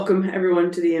Welcome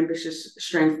everyone to the Ambitious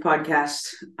Strength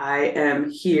Podcast. I am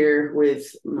here with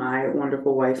my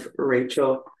wonderful wife,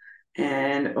 Rachel,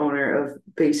 and owner of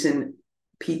Piston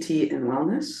PT and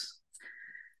Wellness.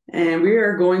 And we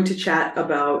are going to chat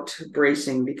about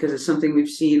bracing because it's something we've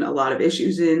seen a lot of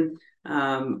issues in,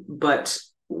 but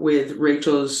with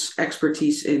Rachel's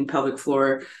expertise in pelvic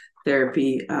floor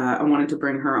therapy, I wanted to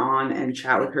bring her on and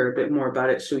chat with her a bit more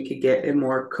about it so we could get a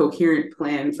more coherent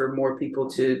plan for more people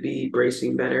to be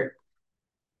bracing better.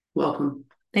 Welcome.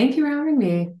 Thank you for having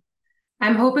me.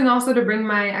 I'm hoping also to bring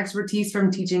my expertise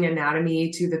from teaching anatomy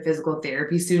to the physical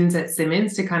therapy students at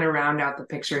Simmons to kind of round out the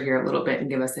picture here a little bit and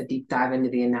give us a deep dive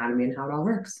into the anatomy and how it all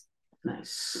works.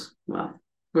 Nice. Well,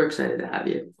 we're excited to have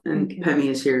you. And Pemi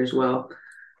is here as well.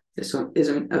 This one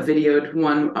isn't a videoed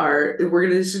one.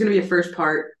 This is gonna be a first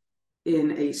part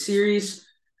in a series.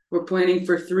 We're planning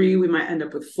for 3. We might end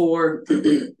up with 4,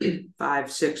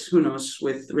 5, 6, who knows,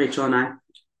 with Rachel and I.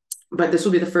 But this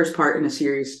will be the first part in a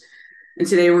series. And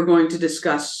today we're going to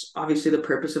discuss, obviously, the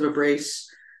purpose of a brace,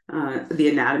 the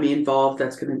anatomy involved.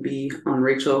 That's going to be on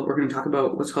Rachel. We're going to talk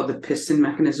about what's called the piston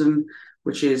mechanism,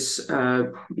 which is,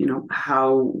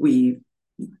 how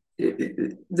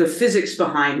the physics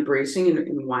behind bracing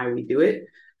and why we do it.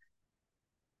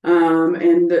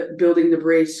 And building the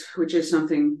brace, which is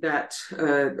something that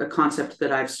a concept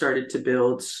that I've started to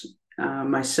build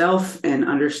myself, and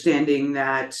understanding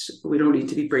that we don't need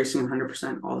to be bracing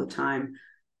 100% all the time.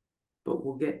 But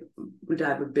we'll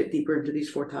dive a bit deeper into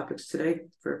these 4 topics today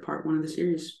for part 1 of the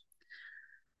series.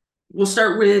 We'll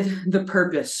start with the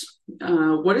purpose.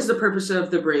 What is the purpose of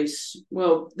the brace?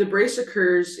 Well, the brace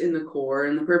occurs in the core,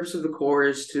 and the purpose of the core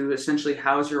is to essentially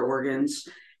house your organs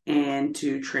and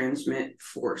to transmit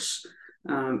force.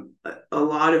 A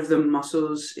lot of the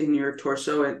muscles in your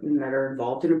torso that are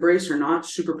involved in a brace are not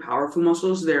super powerful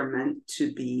muscles. They're meant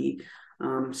to be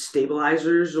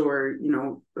stabilizers or,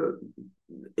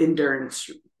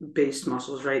 endurance-based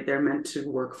muscles, right? They're meant to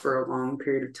work for a long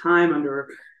period of time under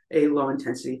a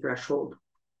low-intensity threshold,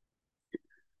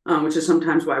 which is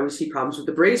sometimes why we see problems with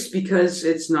the brace, because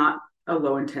it's not a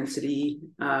low intensity.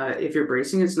 If you're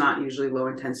bracing, it's not usually low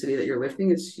intensity that you're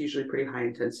lifting. It's usually pretty high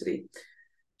intensity.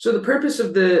 So the purpose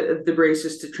of the brace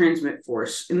is to transmit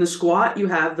force. In the squat, you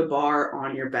have the bar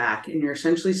on your back, and you're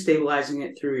essentially stabilizing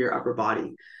it through your upper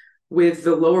body, with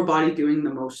the lower body doing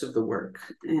the most of the work.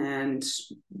 And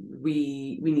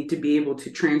we need to be able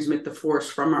to transmit the force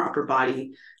from our upper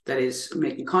body that is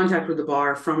making contact with the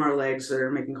bar, from our legs that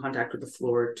are making contact with the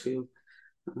floor, to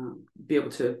be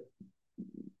able to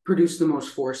produce the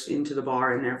most force into the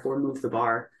bar and therefore move the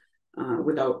bar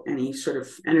without any sort of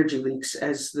energy leaks,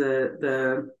 as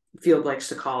the field likes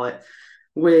to call it.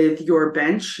 With your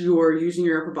bench, you're using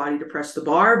your upper body to press the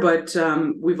bar, but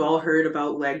we've all heard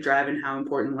about leg drive and how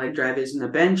important leg drive is in the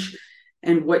bench.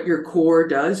 And what your core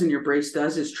does and your brace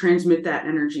does is transmit that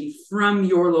energy from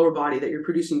your lower body that you're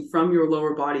producing from your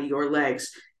lower body, your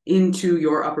legs, into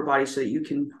your upper body so that you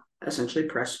can essentially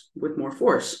press with more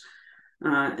force.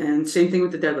 And same thing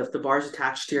with the deadlift. The bar is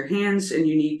attached to your hands, and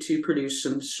you need to produce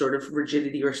some sort of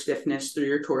rigidity or stiffness through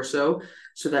your torso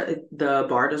so that the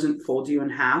bar doesn't fold you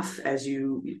in half as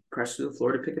you press through the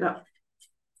floor to pick it up.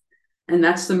 And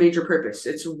that's the major purpose.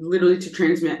 It's literally to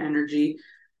transmit energy.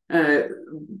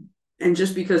 And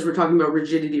just because we're talking about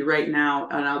rigidity right now,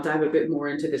 and I'll dive a bit more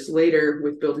into this later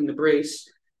with building the brace,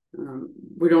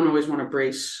 we don't always want to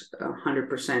brace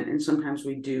 100%. And sometimes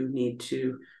we do need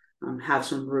to have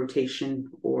some rotation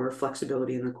or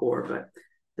flexibility in the core, but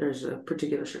there's a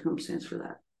particular circumstance for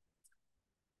that.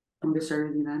 I'm going to start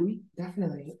with the anatomy.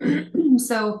 Definitely.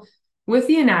 So with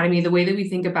the anatomy, the way that we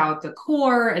think about the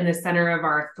core and the center of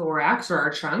our thorax or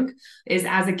our trunk is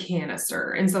as a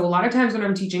canister. And so a lot of times when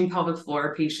I'm teaching pelvic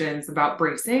floor patients about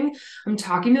bracing, I'm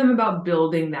talking to them about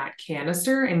building that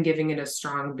canister and giving it a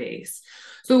strong base.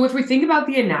 So if we think about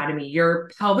the anatomy,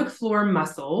 your pelvic floor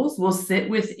muscles will sit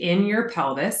within your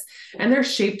pelvis, and they're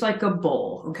shaped like a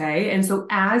bowl, okay? And so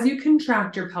as you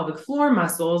contract your pelvic floor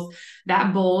muscles,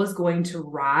 that bowl is going to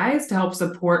rise to help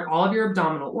support all of your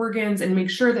abdominal organs and make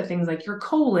sure that things like your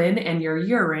colon and your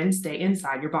urine stay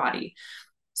inside your body.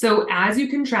 So as you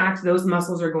contract, those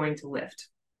muscles are going to lift.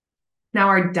 Now,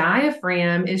 our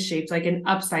diaphragm is shaped like an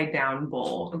upside down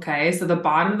bowl, okay? So the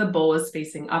bottom of the bowl is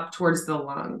facing up towards the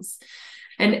lungs.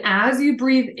 And as you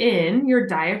breathe in, your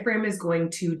diaphragm is going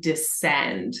to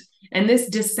descend. And this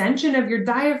descension of your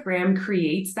diaphragm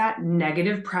creates that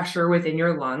negative pressure within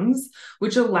your lungs,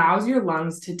 which allows your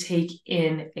lungs to take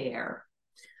in air.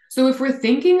 So if we're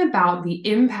thinking about the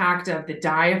impact of the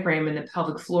diaphragm and the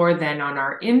pelvic floor then on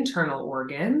our internal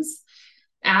organs,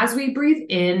 As we breathe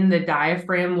in, the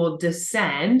diaphragm will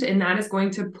descend, and that is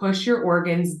going to push your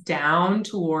organs down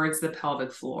towards the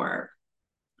pelvic floor.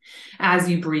 As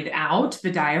you breathe out,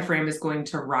 the diaphragm is going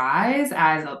to rise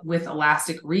with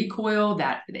elastic recoil,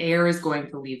 that air is going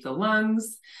to leave the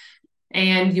lungs,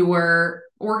 and your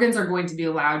organs are going to be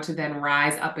allowed to then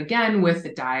rise up again with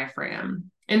the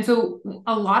diaphragm. And so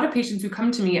a lot of patients who come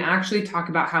to me actually talk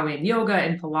about how in yoga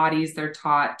and Pilates, they're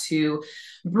taught to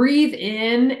breathe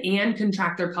in and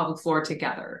contract their pelvic floor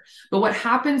together. But what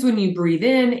happens when you breathe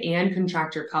in and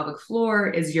contract your pelvic floor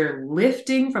is you're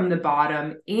lifting from the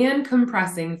bottom and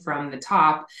compressing from the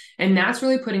top. And that's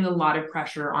really putting a lot of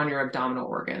pressure on your abdominal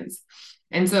organs.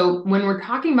 And so when we're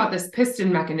talking about this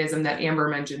piston mechanism that Amber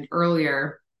mentioned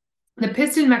earlier, the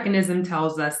piston mechanism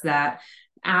tells us that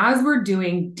as we're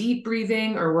doing deep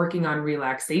breathing or working on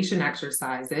relaxation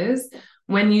exercises,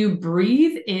 when you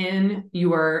breathe in,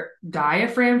 your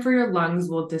diaphragm for your lungs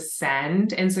will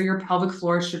descend, and so your pelvic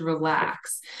floor should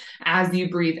relax. As you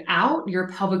breathe out, your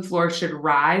pelvic floor should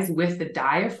rise with the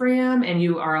diaphragm, and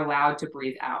you are allowed to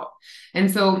breathe out. And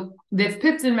so this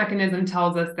piston mechanism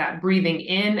tells us that breathing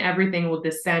in, everything will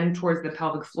descend towards the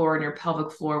pelvic floor, and your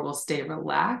pelvic floor will stay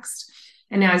relaxed.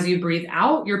 And as you breathe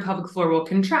out, your pelvic floor will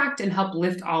contract and help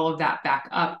lift all of that back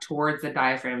up towards the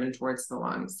diaphragm and towards the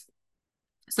lungs.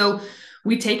 So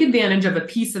we take advantage of a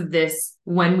piece of this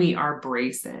when we are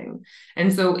bracing.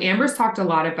 And so Amber's talked a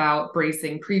lot about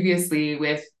bracing previously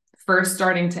with first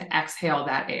starting to exhale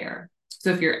that air. So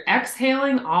if you're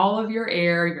exhaling all of your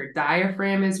air, your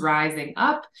diaphragm is rising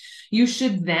up, you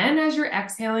should then, as you're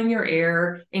exhaling your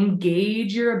air,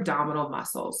 engage your abdominal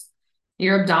muscles.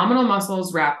 Your abdominal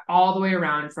muscles wrap all the way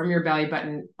around from your belly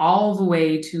button all the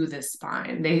way to the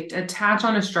spine. They attach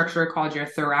on a structure called your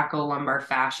thoracolumbar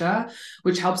fascia,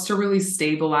 which helps to really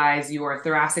stabilize your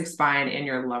thoracic spine and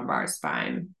your lumbar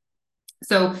spine.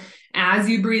 So as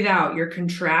you breathe out, you're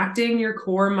contracting your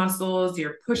core muscles,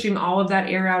 you're pushing all of that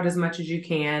air out as much as you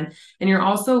can, and you're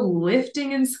also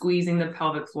lifting and squeezing the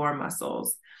pelvic floor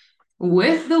muscles.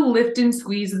 With the lift and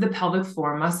squeeze of the pelvic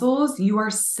floor muscles, you are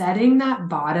setting that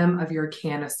bottom of your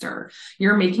canister.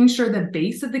 You're making sure the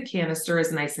base of the canister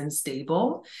is nice and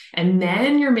stable. And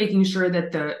then you're making sure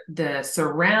that the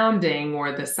surrounding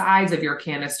or the sides of your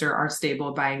canister are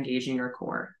stable by engaging your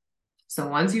core. So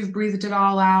once you've breathed it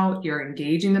all out, you're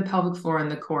engaging the pelvic floor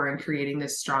and the core and creating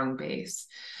this strong base.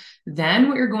 Then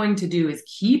what you're going to do is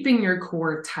keeping your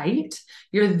core tight.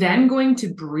 You're then going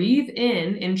to breathe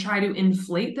in and try to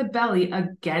inflate the belly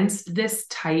against this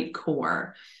tight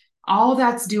core. All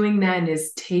that's doing then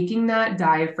is taking that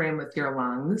diaphragm with your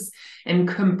lungs and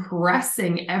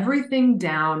compressing everything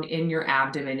down in your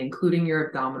abdomen, including your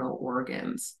abdominal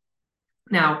organs.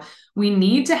 Now, we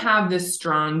need to have this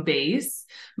strong base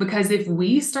because if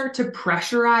we start to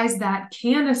pressurize that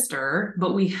canister,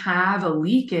 but we have a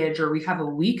leakage or we have a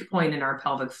weak point in our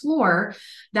pelvic floor,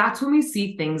 that's when we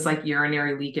see things like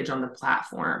urinary leakage on the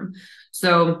platform.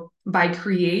 So by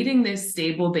creating this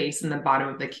stable base in the bottom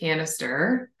of the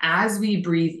canister, as we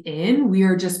breathe in, we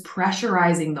are just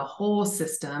pressurizing the whole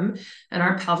system, and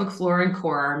our pelvic floor and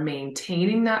core are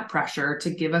maintaining that pressure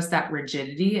to give us that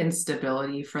rigidity and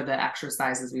stability for the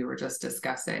exercises we were just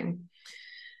discussing.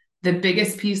 The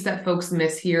biggest piece that folks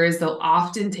miss here is they'll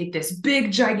often take this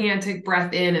big, gigantic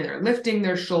breath in and they're lifting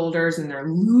their shoulders and they're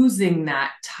losing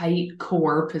that tight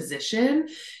core position.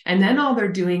 And then all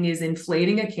they're doing is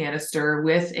inflating a canister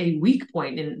with a weak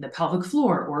point in the pelvic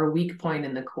floor or a weak point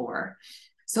in the core.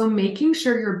 So making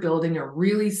sure you're building a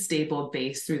really stable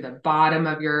base through the bottom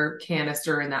of your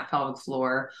canister in that pelvic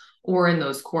floor or in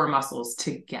those core muscles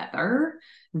together.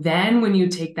 Then when you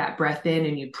take that breath in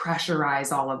and you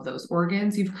pressurize all of those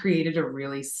organs, you've created a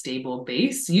really stable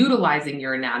base, utilizing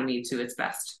your anatomy to its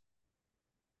best.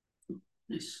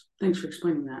 Nice. Thanks for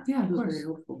explaining that. Yeah, that was very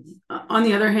helpful. On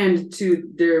the other hand, too,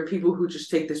 there are people who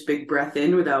just take this big breath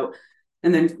in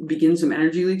and then begin some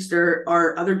energy leaks. There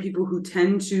are other people who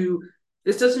tend to,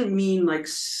 this doesn't mean like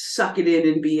suck it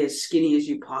in and be as skinny as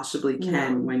you possibly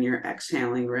can when you're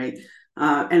exhaling, right?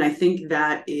 And I think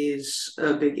that is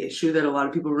a big issue that a lot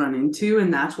of people run into.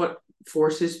 And that's what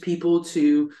forces people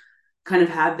to kind of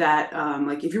have that,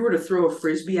 like if you were to throw a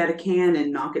Frisbee at a can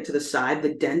and knock it to the side,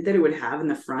 the dent that it would have in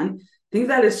the front, think of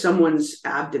that as someone's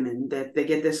abdomen, that they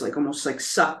get this like almost like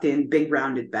sucked in, big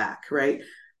rounded back, right?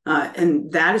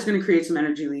 And that is going to create some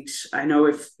energy leaks. I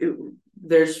know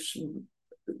this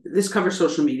covers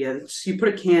social media. You put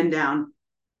a can down,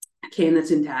 a can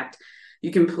that's intact, you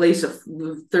can place a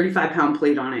 35-pound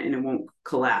plate on it and it won't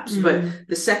collapse. Mm-hmm. But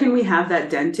the second we have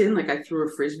that dent in, like I threw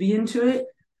a Frisbee into it,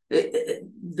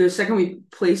 the second we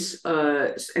place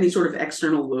any sort of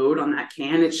external load on that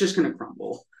can, it's just going to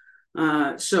crumble.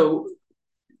 So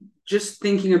just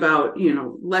thinking about,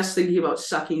 less thinking about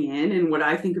sucking in. And what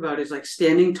I think about is like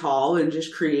standing tall and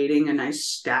just creating a nice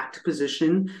stacked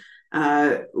position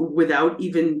without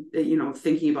even,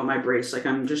 thinking about my brace. Like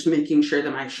I'm just making sure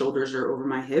that my shoulders are over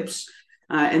my hips.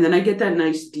 And then I get that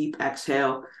nice deep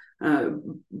exhale.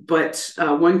 But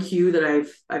one cue that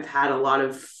I've had a lot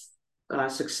of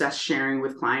success sharing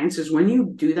with clients is when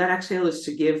you do that exhale is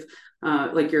to give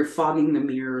like you're fogging the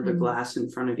mirror or the glass in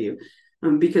front of you.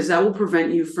 Because that will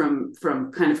prevent you from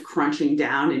kind of crunching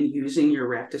down and using your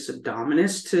rectus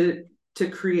abdominis to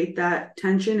create that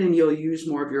tension, and you'll use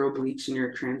more of your obliques and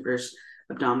your transverse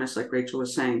abdominis, like Rachel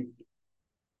was saying.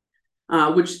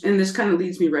 And this kind of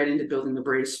leads me right into building the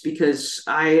brace, because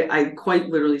I quite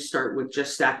literally start with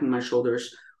just stacking my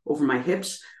shoulders over my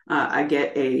hips. I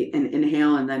get an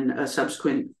inhale and then a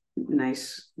subsequent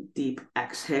nice deep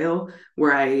exhale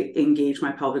where I engage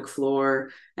my pelvic floor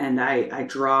and I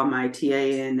draw my TA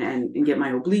in and get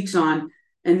my obliques on.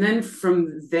 And then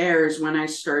from there is when I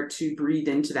start to breathe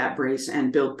into that brace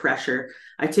and build pressure.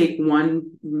 I take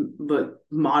one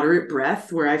moderate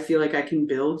breath where I feel like I can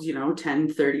build, 10,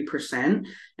 30%.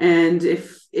 And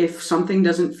if something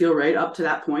doesn't feel right up to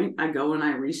that point, I go and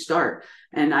I restart.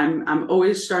 And I'm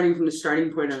always starting from the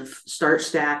starting point of start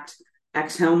stacked,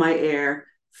 exhale my air,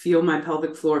 feel my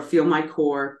pelvic floor, feel my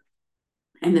core,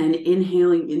 and then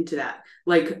inhaling into that.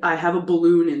 Like I have a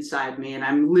balloon inside me and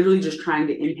I'm literally just trying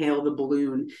to inhale the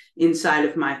balloon inside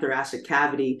of my thoracic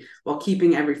cavity while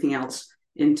keeping everything else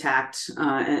intact.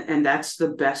 And that's the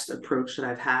best approach that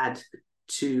I've had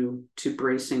to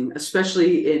bracing,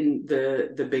 especially in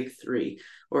the big three,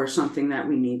 or something that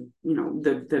we need,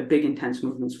 the big intense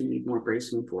movements we need more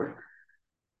bracing for.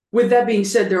 With that being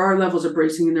said, there are levels of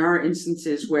bracing, and there are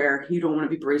instances where you don't want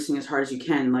to be bracing as hard as you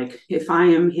can. Like if I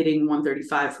am hitting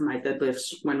 135 for my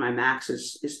deadlifts when my max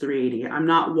is 380, I'm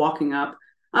not walking up.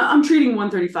 I'm treating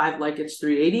 135 like it's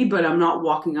 380, but I'm not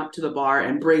walking up to the bar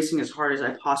and bracing as hard as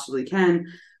I possibly can,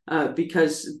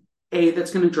 because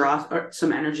that's going to draw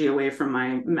some energy away from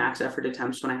my max effort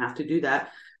attempts when I have to do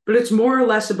that. But it's more or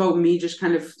less about me just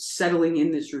kind of settling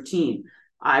in this routine.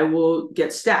 I will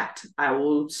get stacked. I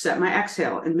will set my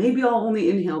exhale, and maybe I'll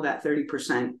only inhale that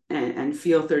 30% and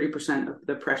feel 30% of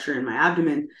the pressure in my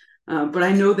abdomen. But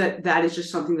I know that is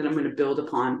just something that I'm going to build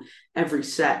upon every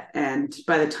set. And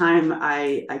by the time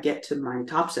I get to my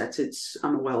top sets,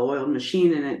 I'm a well-oiled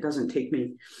machine, and it doesn't take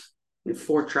me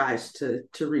 4 tries to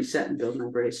reset and build my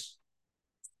brace.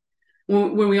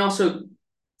 When we also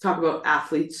talk about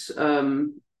athletes,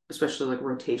 especially like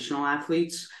rotational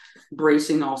athletes,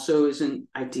 bracing also isn't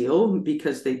ideal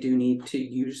because they do need to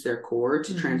use their core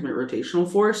to transmit rotational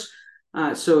force.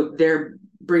 So their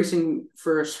bracing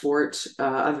for a sport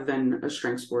other than a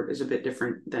strength sport is a bit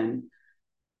different than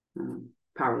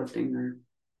powerlifting or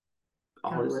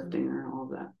ollie lifting or all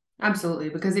of that. Absolutely.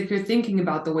 Because if you're thinking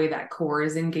about the way that core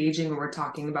is engaging, and we're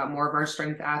talking about more of our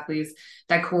strength athletes,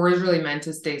 that core is really meant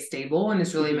to stay stable, and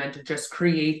it's really meant to just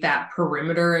create that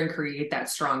perimeter and create that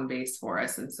strong base for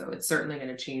us. And so it's certainly going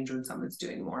to change when someone's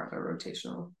doing more of a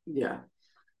rotational. Yeah.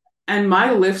 And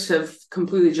my lifts have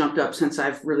completely jumped up since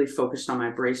I've really focused on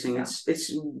my bracing. Yeah.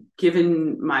 It's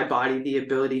given my body the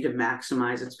ability to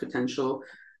maximize its potential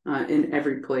in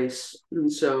every place.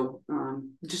 And so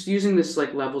just using this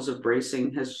like levels of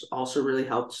bracing has also really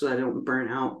helped so that I don't burn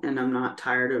out and I'm not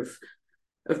tired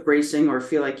of bracing or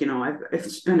feel like,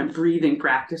 it's been a breathing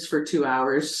practice for 2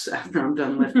 hours after I'm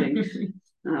done lifting.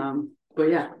 But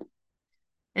yeah.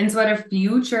 And so at a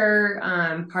future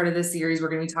part of the series, we're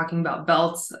going to be talking about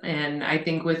belts. And I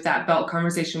think with that belt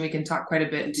conversation, we can talk quite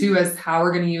a bit too as how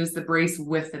we're going to use the brace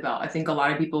with the belt. I think a lot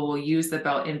of people will use the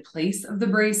belt in place of the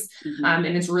brace. And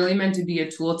it's really meant to be a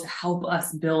tool to help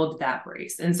us build that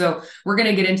brace. And so we're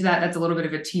going to get into that. That's a little bit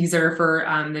of a teaser for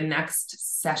the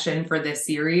next session for this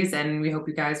series. And we hope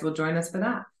you guys will join us for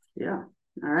that. Yeah.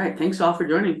 All right. Thanks all for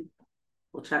joining.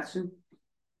 We'll chat soon.